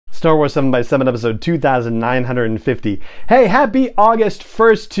Star Wars 7x7 episode 2950. Hey, happy August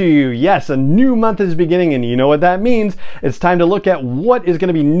 1st to you. Yes, a new month is beginning, and you know what that means. It's time to look at what is going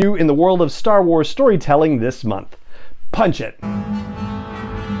to be new in the world of Star Wars storytelling this month. Punch it.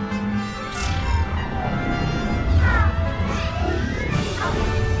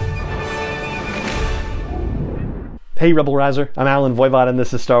 Hey Rebel Rouser, I'm Alan Voivod and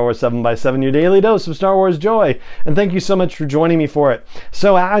this is Star Wars 7x7, your daily dose of Star Wars joy. And thank you so much for joining me for it.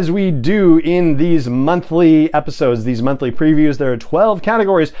 So as we do in these monthly episodes, these monthly previews, there are 12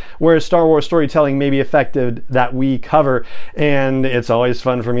 categories where Star Wars storytelling may be affected that we cover. And it's always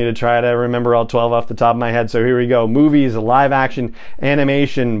fun for me to try to remember all 12 off the top of my head. So here we go. Movies, live action,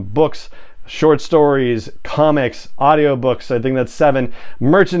 animation, books, short stories, comics, audiobooks, I think that's 7,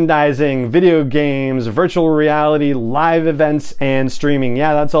 merchandising, video games, virtual reality, live events, and streaming.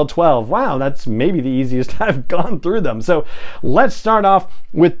 Yeah, that's all 12. Wow, that's maybe the easiest I've gone through them. So let's start off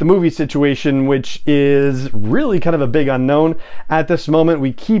with the movie situation, which is really kind of a big unknown at this moment.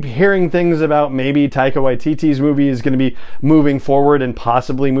 We keep hearing things about maybe Taika Waititi's movie is going to be moving forward and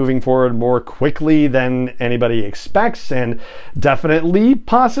possibly moving forward more quickly than anybody expects, and definitely,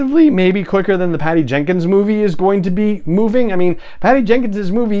 possibly, maybe quicker than the Patty Jenkins movie is going to be moving. I mean, Patty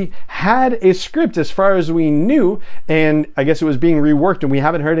Jenkins's movie had a script as far as we knew, and I guess it was being reworked, and we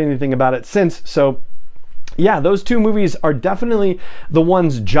haven't heard anything about it since. So yeah, those two movies are definitely the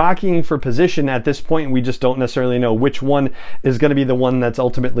ones jockeying for position at this point. We just don't necessarily know which one is going to be the one that's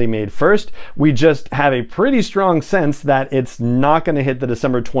ultimately made first. We just have a pretty strong sense that it's not going to hit the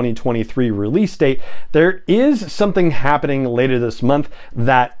December 2023 release date. There is something happening later this month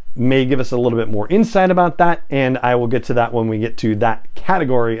that may give us a little bit more insight about that, and I will get to that when we get to that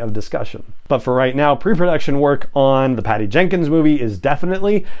category of discussion. But for right now, pre-production work on the Patty Jenkins movie is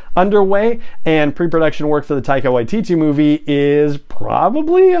definitely underway, and pre-production work for the Taika Waititi movie is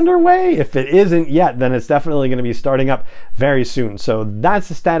probably underway. If it isn't yet, then it's definitely going to be starting up very soon. So that's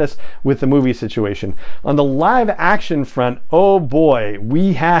the status with the movie situation. On the live action front, oh boy,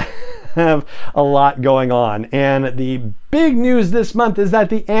 we have a lot going on, and the big news this month is that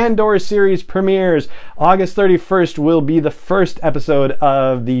the Andor series premieres. August 31st will be the first episode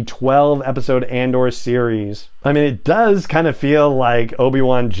of the 12-episode Andor series. I mean, it does kind of feel like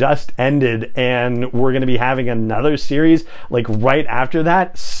Obi-Wan just ended and we're going to be having another series like right after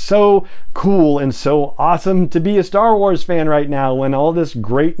that. So cool and so awesome to be a Star Wars fan right now when all this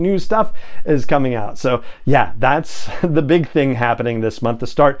great new stuff is coming out. So yeah, that's the big thing happening this month, the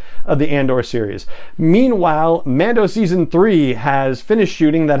start of the Andor series. Meanwhile, Mando Season 3 has finished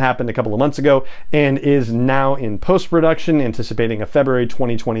shooting. That happened a couple of months ago and is now in post-production, anticipating a February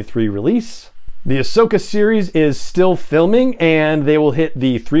 2023 release. The Ahsoka series is still filming, and they will hit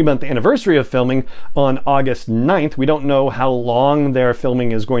the 3-month anniversary of filming on August 9th. We don't know how long their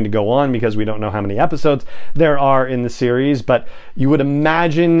filming is going to go on because we don't know how many episodes there are in the series, but you would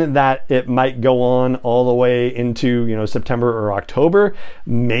imagine that it might go on all the way into, you know, September or October.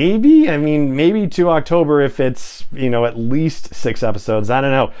 Maybe, I mean, maybe to October if it's, you know, at least 6 episodes. I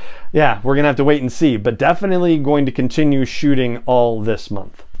don't know. Yeah, we're gonna have to wait and see, but definitely going to continue shooting all this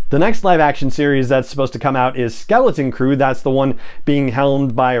month. The next live action series that's supposed to come out is Skeleton Crew. That's the one being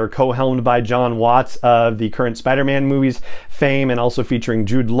helmed by or co-helmed by John Watts of the current Spider-Man movies fame, and also featuring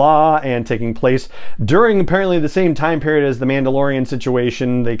Jude Law, and taking place during apparently the same time period as the Mandalorian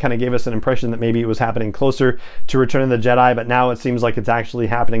situation. They kind of gave us an impression that maybe it was happening closer to Return of the Jedi, but now it seems like it's actually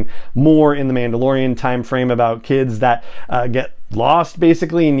happening more in the Mandalorian time frame about kids that get lost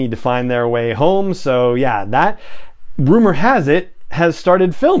basically and need to find their way home. So yeah, that rumor has it has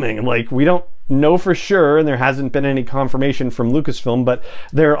started filming. Like, we don't know for sure, and there hasn't been any confirmation from Lucasfilm, but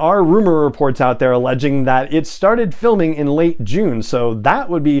there are rumor reports out there alleging that it started filming in late June. So that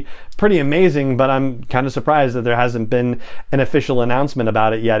would be pretty amazing, but I'm kind of surprised that there hasn't been an official announcement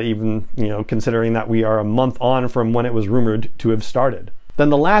about it yet, even, you know, considering that we are a month on from when it was rumored to have started. Then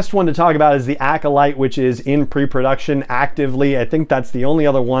the last one to talk about is The Acolyte, which is in pre-production actively. I think that's the only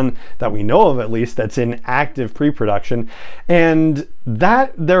other one that we know of, at least, that's in active pre-production. And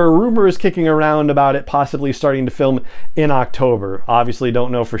that there are rumors kicking around about it possibly starting to film in October. Obviously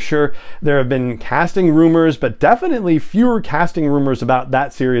don't know for sure. There have been casting rumors, but definitely fewer casting rumors about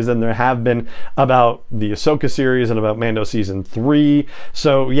that series than there have been about the Ahsoka series and about Mando Season 3.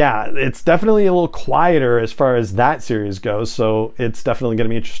 So yeah, it's definitely a little quieter as far as that series goes. So it's definitely going to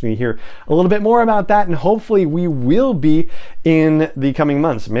be interesting to hear a little bit more about that, and hopefully we will be in the coming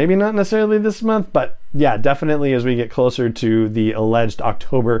months. Maybe not necessarily this month, but yeah, definitely as we get closer to the alleged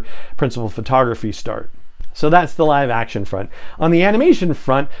October principal photography start. So that's the live action front. On the animation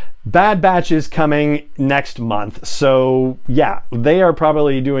front, Bad Batch is coming next month. So yeah, they are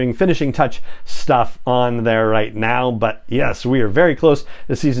probably doing finishing touch stuff on there right now. But yes, we are very close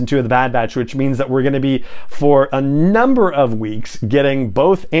to season 2 of the Bad Batch, which means that we're going to be, for a number of weeks, getting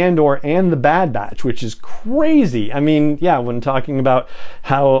both Andor and the Bad Batch, which is crazy. I mean, yeah, when talking about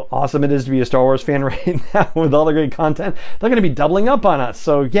how awesome it is to be a Star Wars fan right now with all the great content, they're going to be doubling up on us.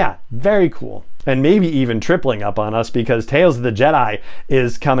 So yeah, very cool. And maybe even tripling up on us, because Tales of the Jedi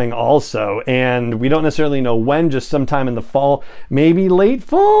is coming also, and we don't necessarily know when, just sometime in the fall, maybe late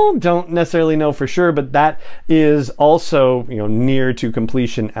fall, don't necessarily know for sure, but that is also, you know, near to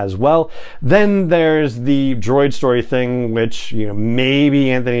completion as well. Then there's the droid story thing, which, you know, maybe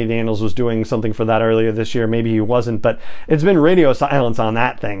Anthony Daniels was doing something for that earlier this year, maybe he wasn't, but it's been radio silence on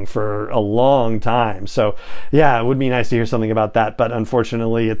that thing for a long time. So yeah, it would be nice to hear something about that, but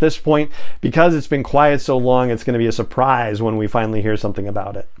unfortunately at this point, because it's been quiet so long, it's going to be a surprise when we finally hear something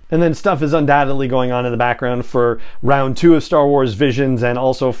about it. And then stuff is undoubtedly going on in the background for round 2 of Star Wars Visions, and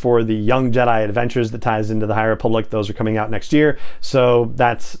also for the Young Jedi Adventures that ties into the High Republic. Those are coming out next year, so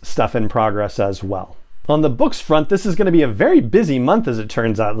that's stuff in progress as well. On the books front, this is going to be a very busy month, as it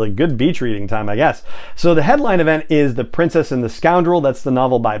turns out. Like, good beach reading time, I guess. So the headline event is The Princess and the Scoundrel. That's the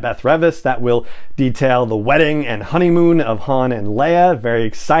novel by Beth Revis that will detail the wedding and honeymoon of Han and Leia. Very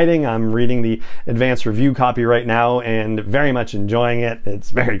exciting. I'm reading the advanced review copy right now and very much enjoying it.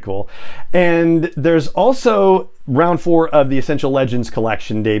 It's very cool. And there's also round 4 of the Essential Legends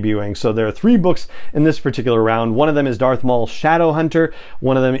collection debuting. So there are 3 books in this particular round. One of them is Darth Maul's Shadowhunter,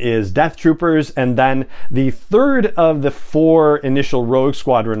 one of them is Death Troopers, and then the third of the 4 initial Rogue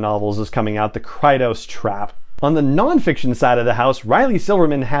Squadron novels is coming out, The Krytos Trap. On the nonfiction side of the house, Riley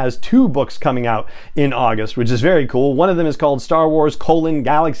Silverman has 2 books coming out in August, which is very cool. One of them is called Star Wars: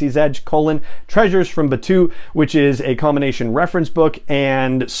 Galaxy's Edge: Treasures from Batuu, which is a combination reference book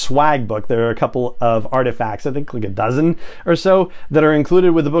and swag book. There are a couple of artifacts, I think like a dozen or so, that are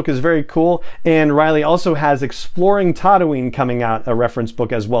included with the book. Is very cool. And Riley also has Exploring Tatooine coming out, a reference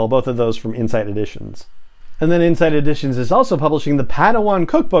book as well, both of those from Insight Editions. And then Insight Editions is also publishing the Padawan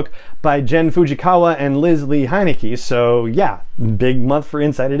Cookbook by Jen Fujikawa and Liz Lee Heineke. So yeah, big month for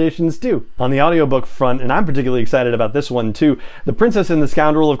Insight Editions too. On the audiobook front, and I'm particularly excited about this one too, The Princess and the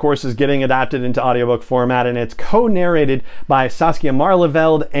Scoundrel, of course, is getting adapted into audiobook format, and it's co-narrated by Saskia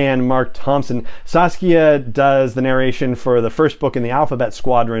Marleveld and Mark Thompson. Saskia does the narration for the first book in the Alphabet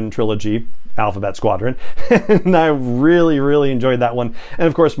Squadron trilogy, and I really enjoyed that one. And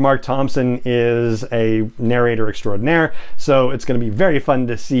of course, Mark Thompson is a narrator extraordinaire, so it's going to be very fun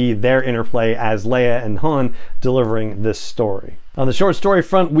to see their interplay as Leia and Han delivering this story. On the short story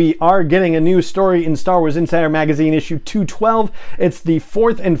front, we are getting a new story in Star Wars Insider Magazine issue 212. It's the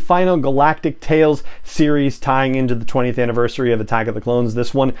 4th and final Galactic Tales series tying into the 20th anniversary of Attack of the Clones.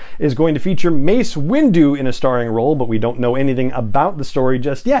 This one is going to feature Mace Windu in a starring role, but we don't know anything about the story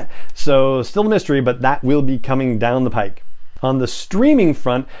just yet. So still a mystery, but that will be coming down the pike. On the streaming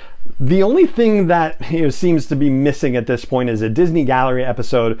front, the only thing that seems to be missing at this point is a Disney Gallery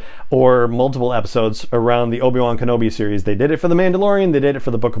episode or multiple episodes around the Obi-Wan Kenobi series. They did it for The Mandalorian, they did it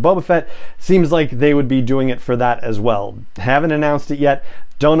for the Book of Boba Fett. Seems like they would be doing it for that as well. Haven't announced it yet.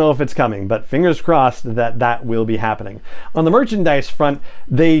 Don't know if it's coming, but fingers crossed that that will be happening. On the merchandise front,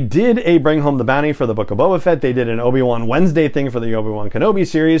 they did a Bring Home the Bounty for the Book of Boba Fett. They did an Obi-Wan Wednesday thing for the Obi-Wan Kenobi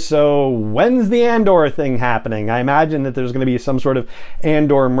series. So when's the Andor thing happening? I imagine that there's going to be some sort of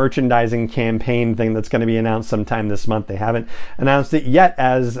Andor merchandising campaign thing that's going to be announced sometime this month. They haven't announced it yet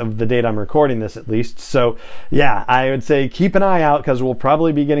as of the date I'm recording this, at least. So yeah, I would say keep an eye out, because we'll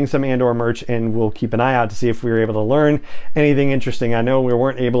probably be getting some Andor merch, and we'll keep an eye out to see if we were able to learn anything interesting. I know we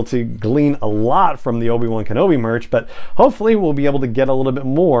weren't able to glean a lot from the Obi-Wan Kenobi merch, but hopefully we'll be able to get a little bit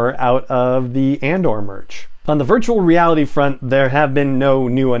more out of the Andor merch. On the virtual reality front, there have been no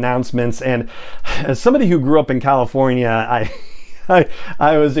new announcements, and as somebody who grew up in California,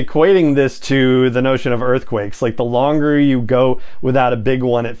 I was equating this to the notion of earthquakes. Like, the longer you go without a big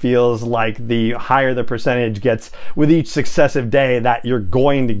one, it feels like the higher the percentage gets with each successive day that you're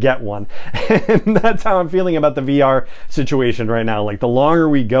going to get one. And that's how I'm feeling about the VR situation right now. Like, the longer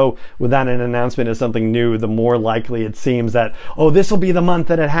we go without an announcement of something new, the more likely it seems that, oh, this will be the month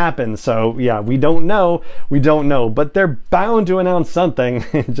that it happens. So yeah, we don't know, but they're bound to announce something.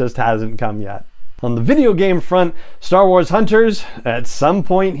 It just hasn't come yet. On the video game front, Star Wars Hunters, at some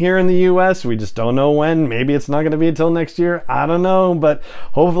point here in the US, we just don't know when. Maybe it's not going to be until next year. I don't know, but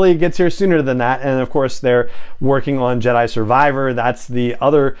hopefully it gets here sooner than that. And of course, they're working on Jedi Survivor. That's the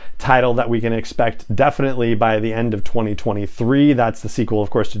other title that we can expect definitely by the end of 2023. That's the sequel,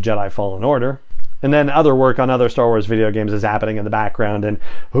 of course, to Jedi Fallen Order. And then other work on other Star Wars video games is happening in the background, and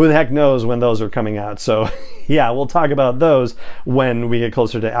who the heck knows when those are coming out. So yeah, we'll talk about those when we get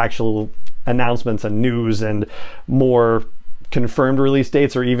closer to actual announcements and news and more confirmed release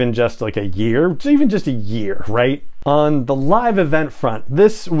dates, or even just like a year, even just a year, right? On the live event front,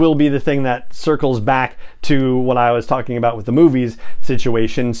 this will be the thing that circles back to what I was talking about with the movies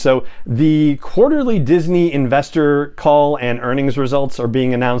situation. So the quarterly Disney investor call and earnings results are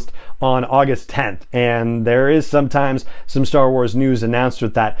being announced on August 10th. And there is sometimes some Star Wars news announced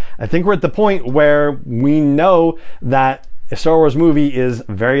with that. I think we're at the point where we know that a Star Wars movie is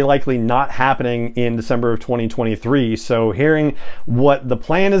very likely not happening in December of 2023. So hearing what the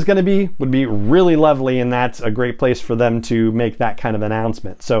plan is going to be would be really lovely, and that's a great place for them to make that kind of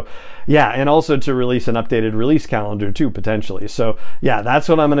announcement. So yeah, and also to release an updated release calendar too, potentially. So yeah, that's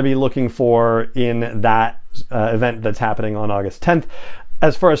what I'm going to be looking for in that event that's happening on August 10th.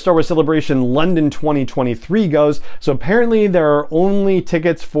 As far as Star Wars Celebration London 2023 goes, so apparently there are only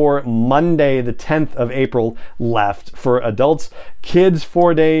tickets for Monday, the 10th of April left for adults. Kids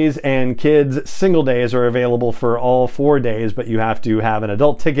 4 days and kids single days are available for all 4 days, but you have to have an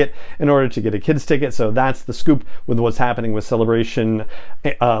adult ticket in order to get a kids ticket. So that's the scoop with what's happening with Celebration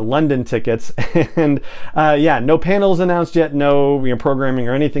London tickets. And yeah, no panels announced yet, no programming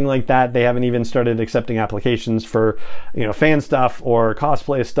or anything like that. They haven't even started accepting applications for fan stuff or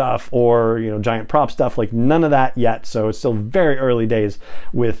cosplay stuff or giant prop stuff, like none of that yet. So it's still very early days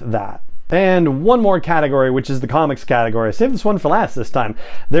with that. And one more category, which is the comics category. I saved this one for last this time.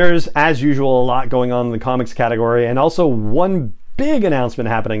 There's, as usual, a lot going on in the comics category, and also one big announcement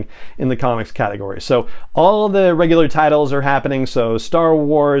happening in the comics category. So all the regular titles are happening. So Star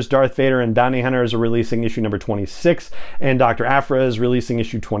Wars, Darth Vader and Bounty Hunters are releasing issue number 26, and Dr. Aphra is releasing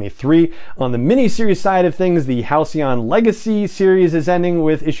issue 23. On the miniseries side of things, the Halcyon Legacy series is ending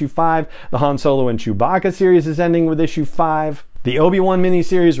with issue 5. The Han Solo and Chewbacca series is ending with issue 5. The Obi-Wan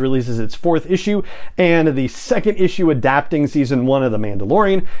miniseries releases its 4th issue, and the 2nd issue adapting season 1 of The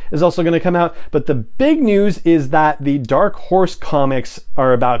Mandalorian is also going to come out. But the big news is that the Dark Horse comics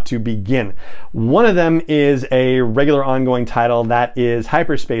are about to begin. One of them is a regular ongoing title that is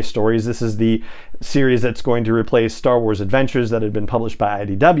Hyperspace Stories. This is the series that's going to replace Star Wars Adventures that had been published by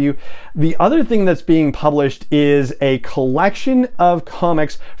IDW. The other thing that's being published is a collection of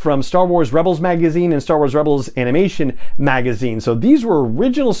comics from Star Wars Rebels magazine and Star Wars Rebels Animation magazine. So these were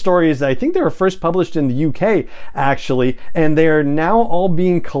original stories that I think they were first published in the UK, actually, and they are now all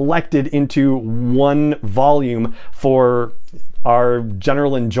being collected into one volume for our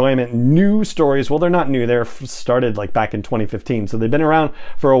general enjoyment. New stories, well, they're not new, they're started like back in 2015, so they've been around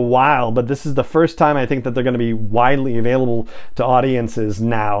for a while, but this is the first time I think that they're going to be widely available to audiences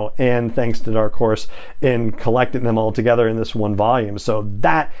now, and thanks to Dark Horse in collecting them all together in this one volume. So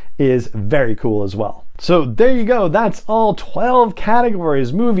that is very cool as well. So there you go, that's all 12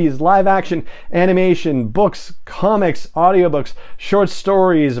 categories: movies, live action, animation, books, comics, audiobooks, short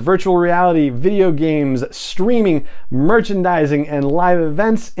stories, virtual reality, video games, streaming, merchandising, and live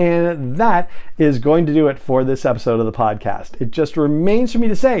events. And that is going to do it for this episode of the podcast. It just remains for me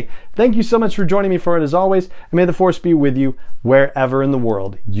to say thank you so much for joining me for it as always, and may the Force be with you wherever in the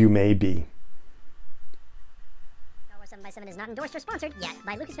world you may be. 7x7 is not endorsed or sponsored yet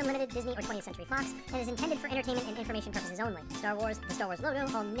by Lucasfilm Limited, Disney, or 20th Century Fox, and is intended for entertainment and information purposes only. Star Wars, the Star Wars logo,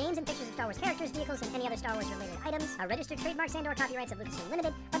 all names and pictures of Star Wars characters, vehicles, and any other Star Wars related items are registered trademarks and/or copyrights of Lucasfilm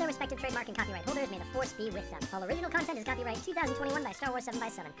Limited, or their respective trademark and copyright holders. May the Force be with them. All original content is copyright 2021 by Star Wars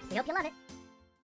 7x7. We hope you love it.